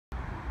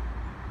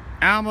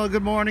Alma,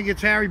 good morning.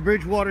 It's Harry,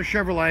 Bridgewater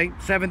Chevrolet,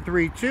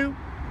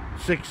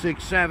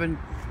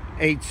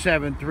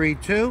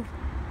 732-667-8732.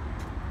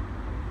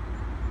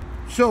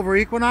 Silver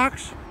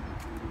Equinox.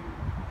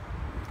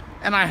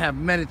 And I have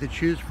many to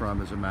choose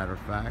from, as a matter of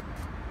fact,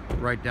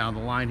 right down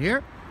the line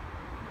here.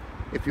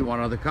 If you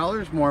want other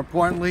colors, more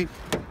importantly,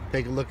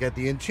 take a look at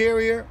the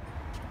interior.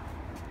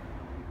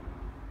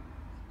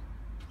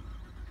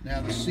 Now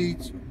the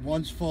seats,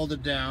 one's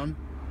folded down,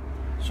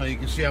 so you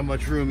can see how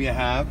much room you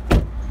have.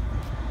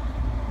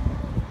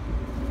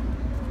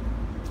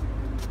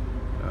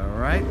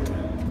 All right,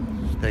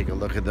 let's take a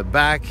look at the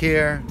back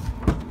here.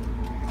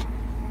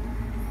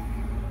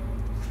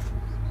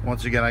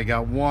 Once again, I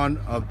got one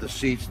of the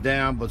seats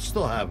down, but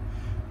still have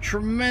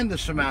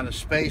tremendous amount of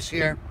space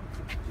here.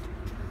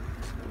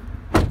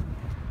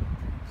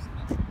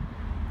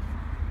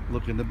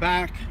 Look in the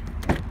back.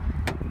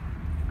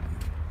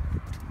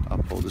 I'll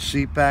pull the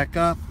seat back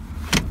up.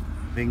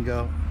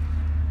 Bingo.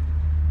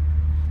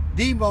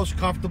 The most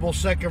comfortable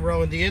second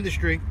row in the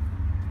industry.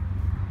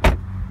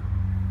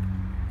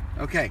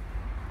 Okay,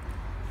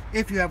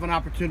 if you have an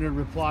opportunity to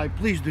reply,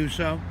 please do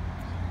so.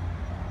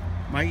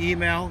 My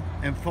email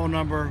and phone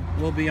number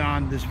will be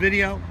on this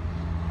video.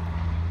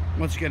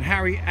 Once again,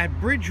 Harry at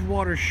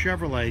Bridgewater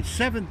Chevrolet,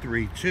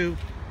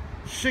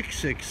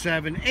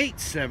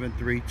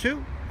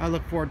 732-667-8732. I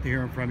look forward to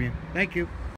hearing from you. Thank you.